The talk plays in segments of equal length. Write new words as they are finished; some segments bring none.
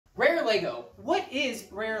Rare Lego. What is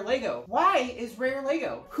Rare Lego? Why is Rare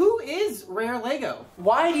Lego? Who is Rare Lego?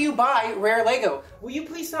 Why do you buy Rare Lego? Will you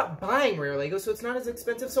please stop buying Rare Lego so it's not as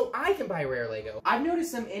expensive so I can buy Rare Lego? I've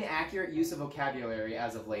noticed some inaccurate use of vocabulary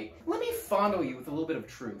as of late. Let me fondle you with a little bit of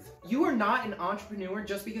truth. You are not an entrepreneur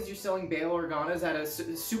just because you're selling bail organas at a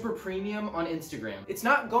super premium on Instagram. It's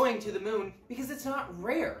not going to the moon because it's not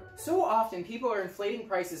rare. So often people are inflating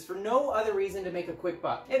prices for no other reason to make a quick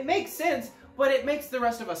buck. It makes sense, but it makes the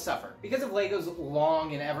rest of us suffer. Because of Lego's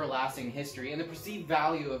long and everlasting history and the perceived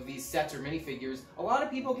value of these sets or minifigures, a lot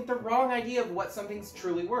of people get the wrong idea of what something's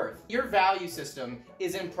truly worth. Your value system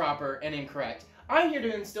is improper and incorrect. I'm here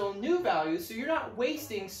to instill new values so you're not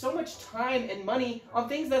wasting so much time and money on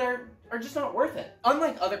things that are just not worth it.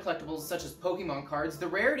 Unlike other collectibles such as Pokemon cards, the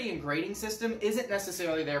rarity and grading system isn't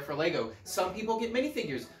necessarily there for Lego. Some people get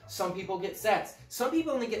minifigures, some people get sets, some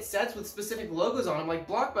people only get sets with specific logos on them like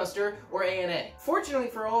Blockbuster or A&A. Fortunately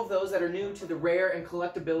for all of those that are new to the rare and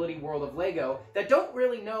collectability world of Lego that don't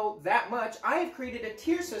really know that much, I have created a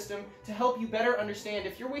tier system to help you better understand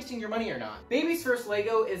if you're wasting your money or not. Baby's First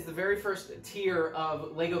Lego is the very first tier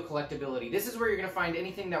of Lego collectability. This is where you're going to find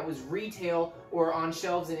anything that was retail or on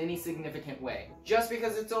shelves in any significant way. Just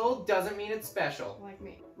because it's old doesn't mean it's special. Like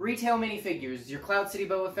me. Retail minifigures, your Cloud City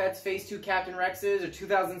Boba Fett's, Phase 2 Captain Rex's, or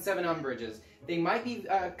 2007 Umbridges. They might be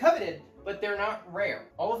coveted, but they're not rare.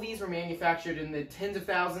 All of these were manufactured in the tens of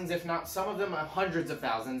thousands, if not some of them hundreds of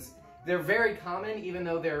thousands. They're very common, even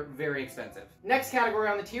though they're very expensive. Next category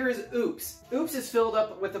on the tier is Oops. Oops is filled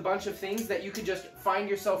up with a bunch of things that you could just find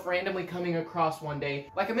yourself randomly coming across one day,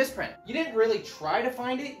 like a misprint. You didn't really try to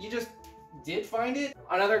find it, you just did find it.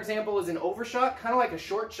 Another example is an overshot, kind of like a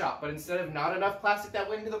short shot, but instead of not enough plastic that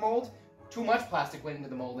went into the mold, too much plastic went into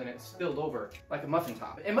the mold and it spilled over like a muffin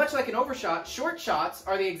top. And much like an overshot, short shots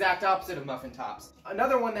are the exact opposite of muffin tops.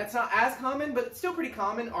 Another one that's not as common, but it's still pretty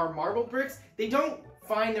common, are marble bricks. They don't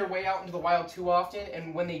find their way out into the wild too often,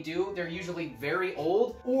 and when they do, they're usually very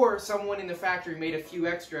old, or someone in the factory made a few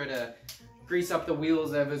extra to grease up the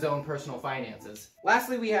wheels of his own personal finances.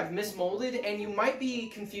 Lastly, we have mismolded, and you might be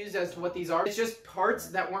confused as to what these are. It's just parts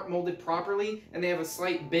that weren't molded properly, and they have a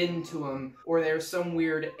slight bend to them, or there's some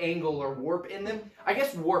weird angle or warp in them. I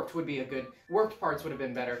guess warped would be a good, warped parts would have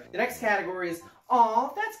been better. The next category is,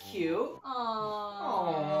 aw, that's cute.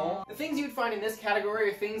 Aww. The things you'd find in this category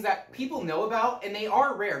are things that people know about, and they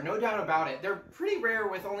are rare, no doubt about it. They're pretty rare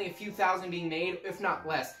with only a few thousand being made, if not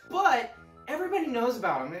less. But everybody knows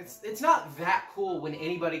about them. It's not that cool when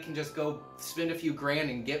anybody can just go spend a few grand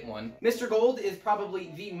and get one. Mr. Gold is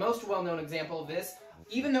probably the most well-known example of this.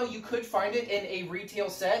 Even though you could find it in a retail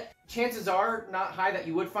set, chances are not high that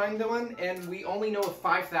you would find the one, and we only know of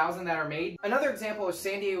 5,000 that are made. Another example is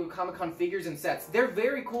San Diego Comic-Con figures and sets. They're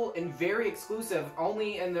very cool and very exclusive,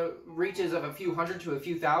 only in the reaches of a few hundred to a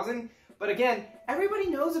few thousand. But again, everybody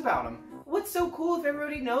knows about them. What's so cool if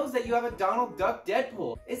everybody knows that you have a Donald Duck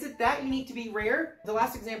Deadpool? Is it that unique to be rare? The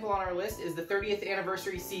last example on our list is the 30th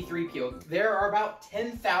anniversary C-3PO. There are about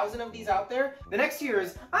 10,000 of these out there. The next tier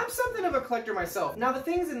is, I'm something of a collector myself. Now the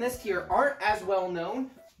things in this tier aren't as well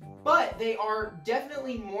known, but they are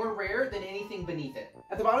definitely more rare than anything beneath it.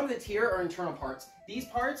 At the bottom of the tier are internal parts. These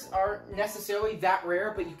parts aren't necessarily that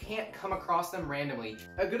rare, but you can't come across them randomly.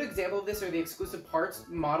 A good example of this are the exclusive parts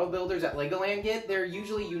model builders at Legoland get. They're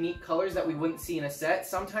usually unique colors that we wouldn't see in a set.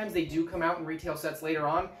 Sometimes they do come out in retail sets later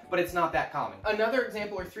on, but it's not that common. Another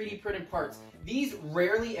example are 3D printed parts. These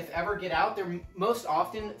rarely, if ever, get out. They're most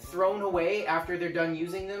often thrown away after they're done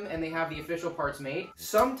using them and they have the official parts made.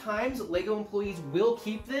 Sometimes Lego employees will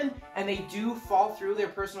keep them and they do fall through their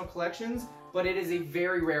personal collections, but it is a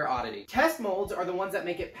very rare oddity. Test molds are the ones that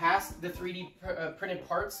make it past the 3D printed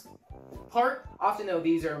parts part. Often though,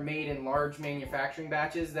 these are made in large manufacturing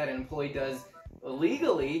batches that an employee does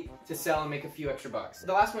illegally to sell and make a few extra bucks.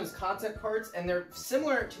 The last one is concept parts, and they're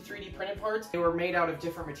similar to 3D printed parts. They were made out of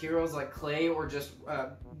different materials like clay or just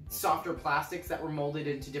softer plastics that were molded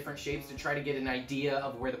into different shapes to try to get an idea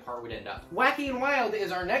of where the part would end up. Wacky and Wild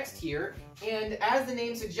is our next tier, and as the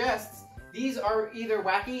name suggests, these are either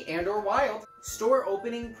wacky and or wild. Store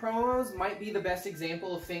opening promos might be the best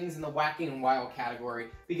example of things in the wacky and wild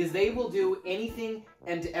category because they will do anything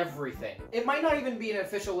and everything. It might not even be an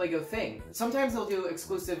official Lego thing. Sometimes they'll do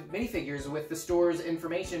exclusive minifigures with the store's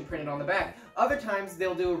information printed on the back. Other times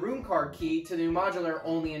they'll do a room card key to the new modular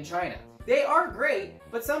only in China. They are great,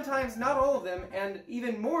 but sometimes not all of them, and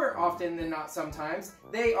even more often than not sometimes,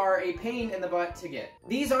 they are a pain in the butt to get.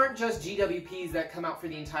 These aren't just GWPs that come out for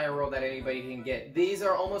the entire world that anybody can get. These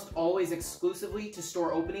are almost always exclusively to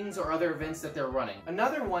store openings or other events that they're running.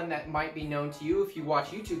 Another one that might be known to you if you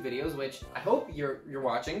watch YouTube videos, which I hope you're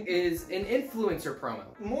watching, is an influencer promo.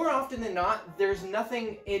 More often than not, there's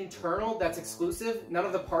nothing internal that's exclusive. None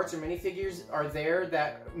of the parts or minifigures are there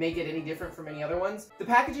that make it any different from any other ones. The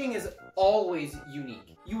packaging is always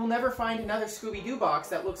unique. You will never find another Scooby-Doo box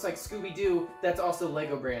that looks like Scooby-Doo that's also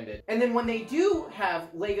Lego branded. And then when they do have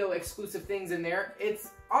Lego exclusive things in there,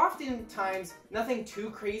 it's oftentimes nothing too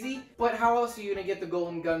crazy, but how else are you gonna get the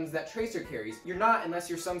golden guns that Tracer carries? You're not, unless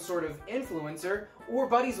you're some sort of influencer or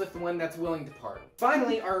buddies with the one that's willing to part.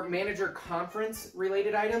 Finally, our manager conference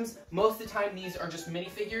related items. Most of the time these are just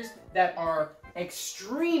minifigures that are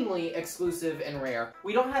extremely exclusive and rare.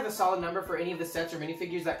 We don't have a solid number for any of the sets or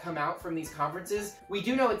minifigures that come out from these conferences. We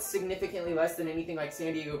do know it's significantly less than anything like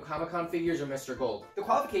San Diego Comic-Con figures or Mr. Gold. The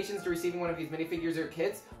qualifications to receiving one of these minifigures or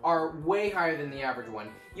kits are way higher than the average one.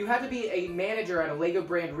 You have to be a manager at a Lego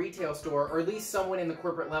brand retail store, or at least someone in the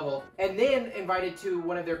corporate level, and then invited to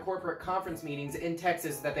one of their corporate conference meetings in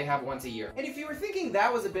Texas that they have once a year. And if you were thinking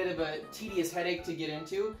that was a bit of a tedious headache to get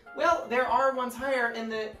into, well, there are ones higher in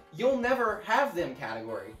the you'll never have them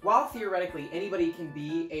category. While theoretically anybody can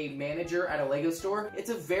be a manager at a Lego store, it's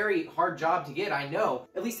a very hard job to get, I know.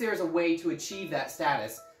 At least there's a way to achieve that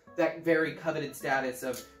status. That very coveted status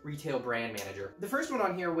of retail brand manager. The first one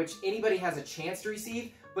on here, which anybody has a chance to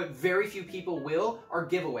receive, but very few people will, are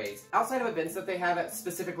giveaways. Outside of events that they have at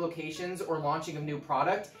specific locations or launching of new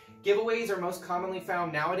product, giveaways are most commonly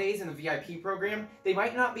found nowadays in the VIP program. They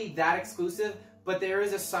might not be that exclusive, but there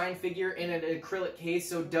is a signed figure in an acrylic case,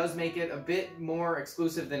 so it does make it a bit more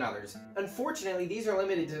exclusive than others. Unfortunately, these are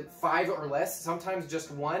limited to 5 or less, sometimes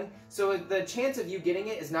just 1, so the chance of you getting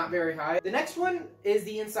it is not very high. The next one is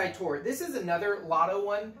the Inside Tour. This is another lotto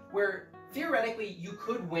one where theoretically, you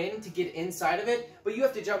could win to get inside of it, but you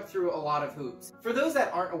have to jump through a lot of hoops. For those that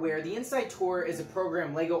aren't aware, the Inside Tour is a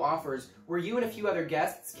program LEGO offers where you and a few other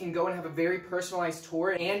guests can go and have a very personalized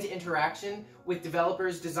tour and interaction with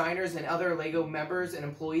developers, designers, and other LEGO members and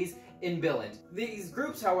employees in Billund. These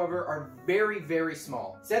groups, however, are very, very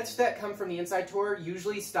small. Sets that come from the Inside Tour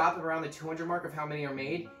usually stop at around the 200 mark of how many are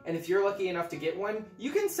made, and if you're lucky enough to get one,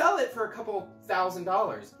 you can sell it for a couple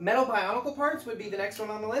 $1,000s. Metal Bionicle parts would be the next one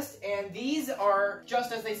on the list, and these are,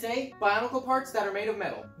 just as they say, Bionicle parts that are made of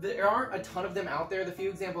metal. There aren't a ton of them out there. The few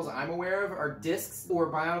examples I'm aware of are discs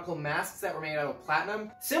or Bionicle masks that were made out of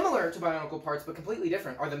platinum. Similar to Bionicle parts, but completely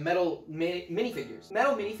different, are the metal minifigures.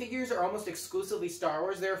 Metal minifigures are almost exclusively Star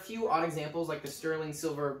Wars. There are a few odd examples like the sterling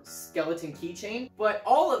silver skeleton keychain, but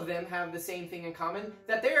all of them have the same thing in common,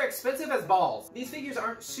 that they're expensive as balls. These figures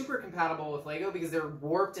aren't super compatible with LEGO because they're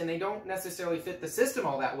warped and they don't necessarily fit the system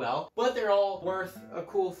all that well, but they're all worth a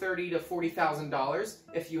cool $30,000 to $40,000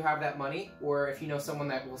 if you have that money, or if you know someone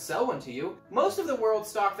that will sell one to you. Most of the world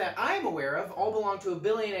stock that I'm aware of all belong to a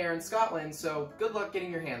billionaire in Scotland, so good luck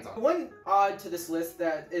getting your hands on it. One odd to this list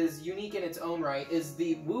that is unique in its own right is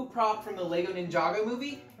the Woo prop from the LEGO Ninjago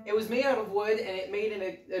movie. It was made out of wood, and it made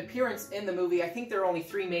an appearance in the movie. I think there are only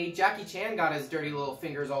 3 made. Jackie Chan got his dirty little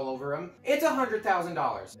fingers all over him. It's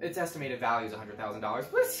 $100,000. Its estimated value is $100,000,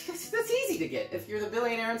 but that's easy to get if you're the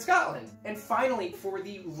billionaire in Scotland. And finally, for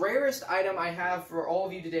the rarest item I have for all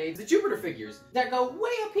of you today, the Jupiter figures that go way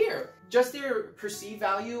up here. Just their perceived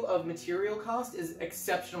value of material cost is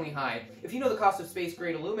exceptionally high. If you know the cost of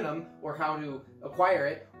space-grade aluminum, or how to acquire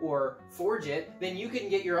it, or forge it, then you can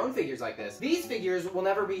get your own figures like this. These figures will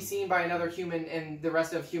never be seen by another human in the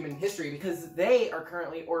rest of human history because they are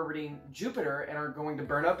currently orbiting Jupiter and are going to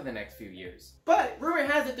burn up in the next few years. But rumor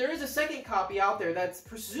has it there is a second copy out there that's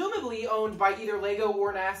presumably owned by either LEGO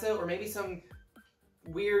or NASA, or maybe some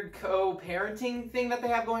weird co-parenting thing that they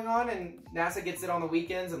have going on, and NASA gets it on the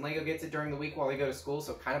weekends and LEGO gets it during the week while they go to school,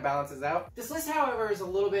 so it kind of balances out. This list, however, is a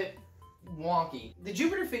little bit wonky. The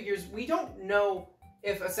Jupiter figures, we don't know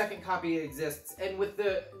if a second copy exists, and with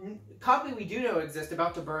the copy we do know exists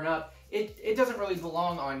about to burn up, it doesn't really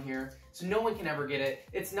belong on here, so no one can ever get it.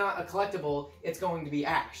 It's not a collectible, it's going to be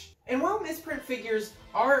ash. And while misprint figures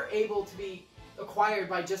are able to be acquired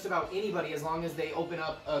by just about anybody as long as they open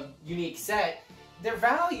up a unique set, their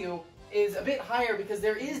value is a bit higher because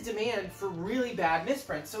there is demand for really bad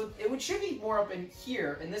misprints, so it should be more up in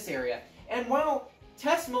here, in this area. And while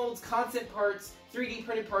test molds, concept parts, 3D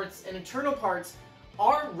printed parts, and internal parts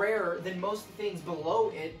are rarer than most things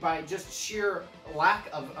below it by just sheer lack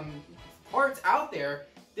of parts out there,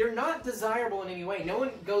 they're not desirable in any way. No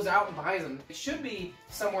one goes out and buys them. It should be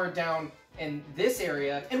somewhere down in this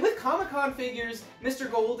area. And with Comic-Con figures, Mr.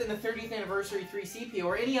 Gold and the 30th Anniversary 3CP,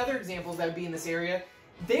 or any other examples that would be in this area,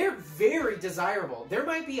 they're very desirable. There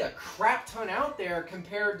might be a crap ton out there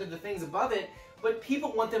compared to the things above it, but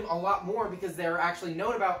people want them a lot more because they're actually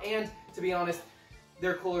known about, and, to be honest,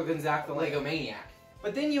 they're cooler than Zach the Lego Maniac.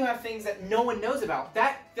 But then you have things that no one knows about.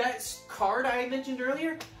 That card I mentioned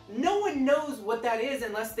earlier, no one knows what that is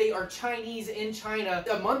unless they are Chinese in China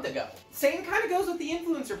a month ago. Same kind of goes with the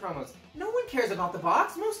influencer promos. No one cares about the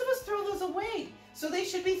box. Most of us throw those away. So they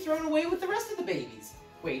should be thrown away with the rest of the babies.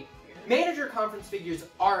 Wait, manager conference figures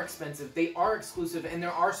are expensive, they are exclusive, and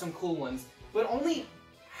there are some cool ones, but only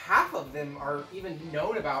half of them are even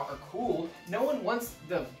known about or cool. No one wants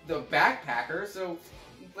the backpacker, so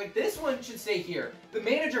like this one should stay here. The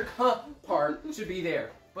manager part should be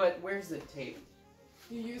there. But where's the tape?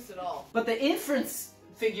 You used it all. But the inference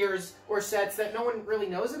figures or sets that no one really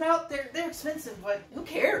knows about, they're expensive, but who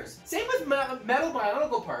cares? Same with metal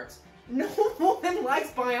Bionicle parts. No one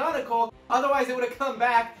likes Bionicle, otherwise it would have come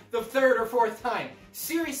back the third or fourth time.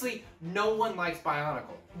 Seriously, no one likes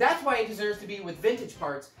Bionicle. That's why it deserves to be with vintage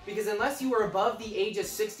parts, because unless you are above the age of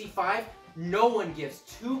 65, no one gives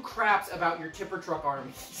two craps about your tipper truck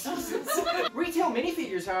army. Retail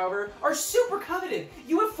minifigures, however, are super coveted.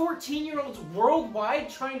 You have 14-year-olds worldwide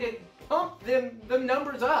trying to pump them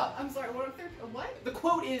numbers up. I'm sorry, what? The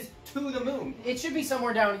quote is to the moon. It should be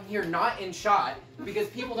somewhere down here, not in shot, because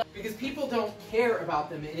people don't care about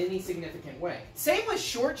them in any significant way. Same with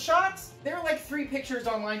short shots. There are like 3 pictures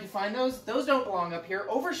online to find those. Those don't belong up here.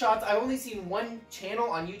 Overshots, I've only seen one channel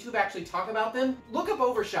on YouTube actually talk about them. Look up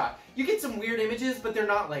Overshot. You get some weird images, but they're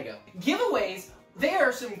not Lego. Giveaways, they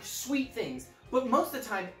are some sweet things, but most of the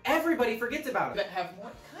time, everybody forgets about it. That have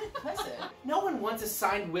what kind of No one wants a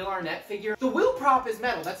signed Will Arnett figure. The Will prop is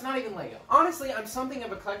metal, that's not even Lego. Honestly, I'm something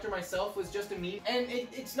of a collector myself, was just a meme, and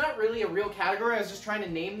it's not really a real category. I was just trying to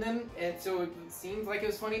name them, and so it seemed like it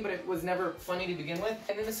was funny, but it was never funny to begin with.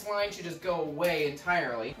 And then this line should just go away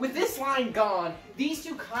entirely. With this line gone, these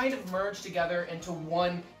two kind of merge together into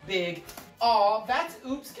one big, aw, that's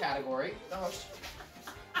oops category. Oh,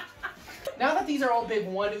 now that these are all big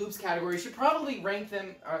one oops categories, you should probably rank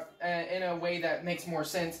them in a way that makes more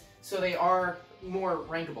sense so they are more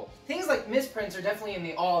rankable. Things like misprints are definitely in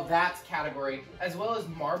the all that's category, as well as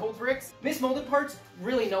marble bricks. Mismolded parts,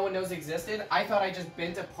 really no one knows existed. I thought I just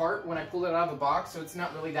bent a part when I pulled it out of a box, so it's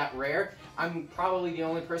not really that rare. I'm probably the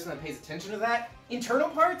only person that pays attention to that. Internal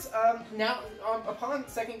parts, now, upon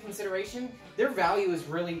second consideration, their value is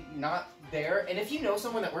really not there. And if you know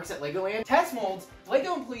someone that works at Legoland, test molds,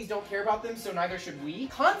 Lego employees don't care about them, so neither should we.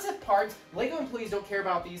 Concept parts, Lego employees don't care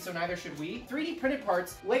about these, so neither should we. 3D printed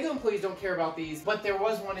parts, Lego employees don't care about these, but there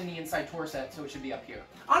was one in the inside tour set, so it should be up here.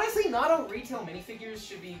 Honestly, not all retail minifigures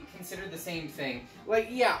should be considered the same thing. Like,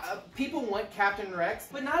 yeah, people want Captain Rex,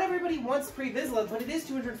 but not everybody wants Pre-Vizsla, but it is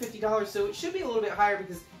 $250, so it should be a little bit higher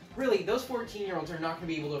because really, those 14-year-olds are not going to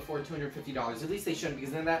be able to afford $250. At least they shouldn't,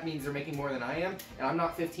 because then that means they're making more than I am, and I'm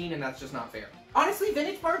not 15, and that's just not fair. Honestly,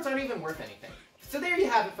 vintage parts aren't even worth anything. So there you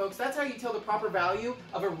have it, folks. That's how you tell the proper value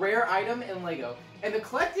of a rare item in Lego. And the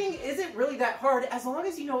collecting isn't really that hard as long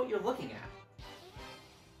as you know what you're looking at.